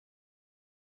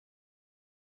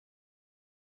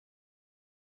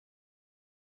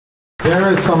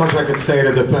There is so much I could say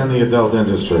to defend the adult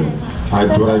industry.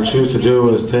 What I choose to do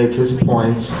is take his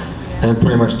points and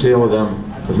pretty much deal with them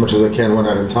as much as I can one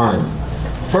at a time.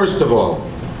 First of all,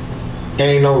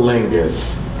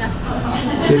 analingus.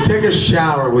 You take a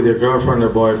shower with your girlfriend or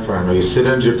boyfriend, or you sit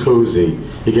in a jacuzzi,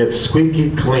 you get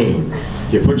squeaky clean.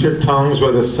 You put your tongues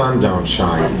where the sun don't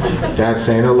shine. That's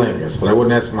analingus, but I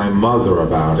wouldn't ask my mother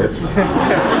about it.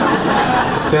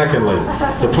 Secondly,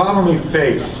 the problem we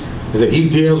face is that he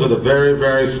deals with a very,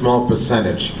 very small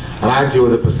percentage, and I deal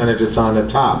with a percentage that's on the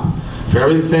top. For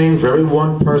everything, for every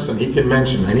one person he can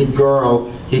mention, any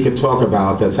girl he can talk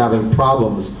about that's having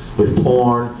problems with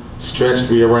porn, stretched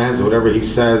rear ends, or whatever he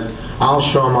says, I'll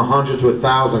show him 100 to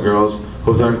 1,000 girls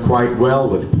who've done quite well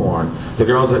with porn. The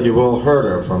girls that you've all heard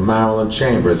of, from Marilyn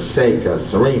Chambers, Seika,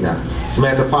 Serena,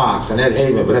 Samantha Fox, and Ed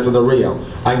Haven, Vanessa Del Rio.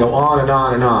 I can go on and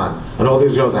on and on. And all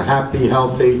these girls are happy,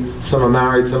 healthy, some are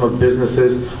married, some have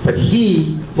businesses, but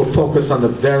he will focus on the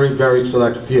very, very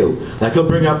select few. Like he'll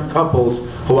bring up couples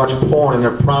who watch porn and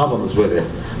have problems with it.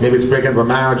 Maybe it's breaking up a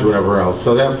marriage or whatever else.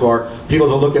 So therefore, people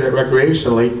who look at it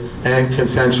recreationally and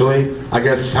consensually, I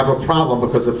guess, have a problem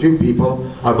because a few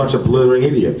people are a bunch of blithering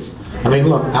idiots. I mean,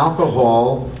 look,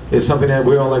 alcohol is something that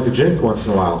we all like to drink once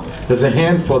in a while. There's a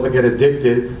handful that get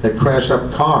addicted, that crash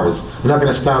up cars. We're not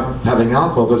going to stop having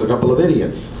alcohol because a couple of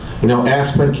idiots. You know,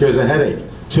 aspirin cures a headache.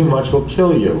 Too much will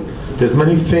kill you. There's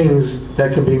many things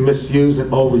that can be misused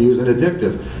and overused and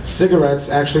addictive. Cigarettes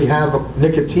actually have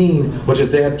nicotine, which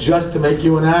is there just to make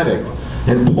you an addict.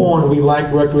 And porn, we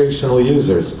like recreational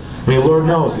users. I mean, Lord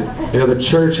knows, you know, the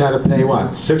church had to pay,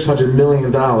 what, $600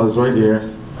 million right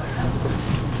here.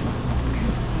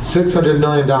 $600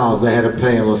 million they had to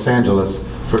pay in Los Angeles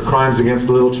for crimes against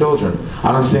little children.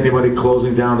 I don't see anybody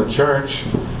closing down the church.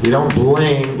 You don't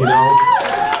blame, you know.